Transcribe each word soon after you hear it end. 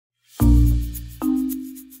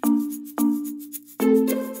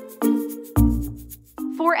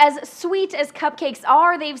as sweet as cupcakes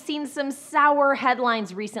are, they've seen some sour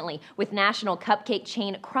headlines recently, with national cupcake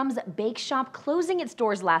chain Crumbs Bake Shop closing its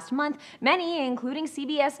doors last month. Many, including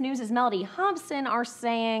CBS News' Melody Hobson, are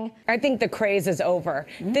saying, I think the craze is over.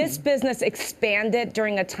 This business expanded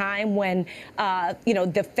during a time when,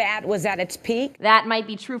 the fad was at its peak. That might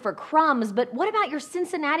be true for Crumbs, but what about your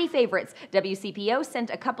Cincinnati favorites? WCPO sent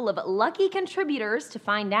a couple of lucky contributors to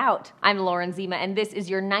find out. I'm Lauren Zima, and this is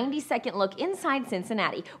your 90-second look inside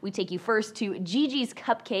Cincinnati. We take you first to Gigi's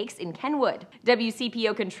Cupcakes in Kenwood.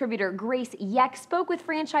 WCPO contributor Grace Yeck spoke with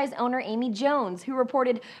franchise owner Amy Jones, who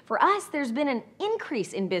reported, "For us, there's been an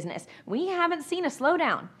increase in business. We haven't seen a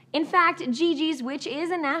slowdown." In fact, Gigi's, which is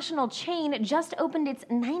a national chain, just opened its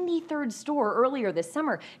 93rd store earlier this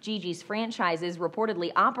summer. Gigi's franchises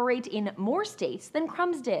reportedly operate in more states than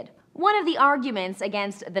Crumbs did. One of the arguments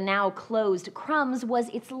against the now closed Crumbs was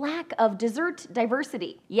its lack of dessert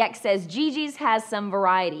diversity. Yeck says Gigi's has some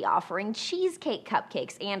variety, offering cheesecake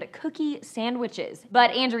cupcakes and cookie sandwiches.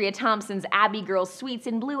 But Andrea Thompson's Abbey Girl Sweets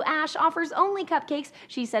in Blue Ash offers only cupcakes.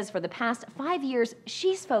 She says for the past 5 years,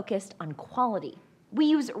 she's focused on quality. We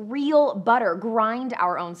use real butter, grind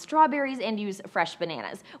our own strawberries, and use fresh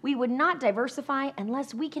bananas. We would not diversify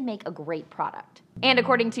unless we can make a great product. And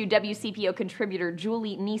according to WCPO contributor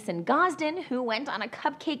Julie Niesen Gosdin, who went on a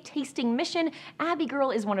cupcake tasting mission, Abbey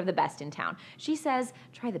Girl is one of the best in town. She says,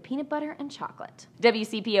 try the peanut butter and chocolate.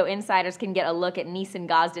 WCPO insiders can get a look at Niesen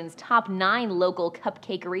Gosdin's top 9 local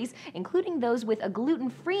cupcakeries, including those with a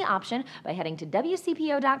gluten-free option, by heading to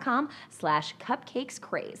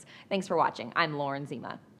WCPO.com/cupcakescraze. Thanks for watching. I'm Lauren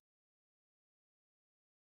Zima.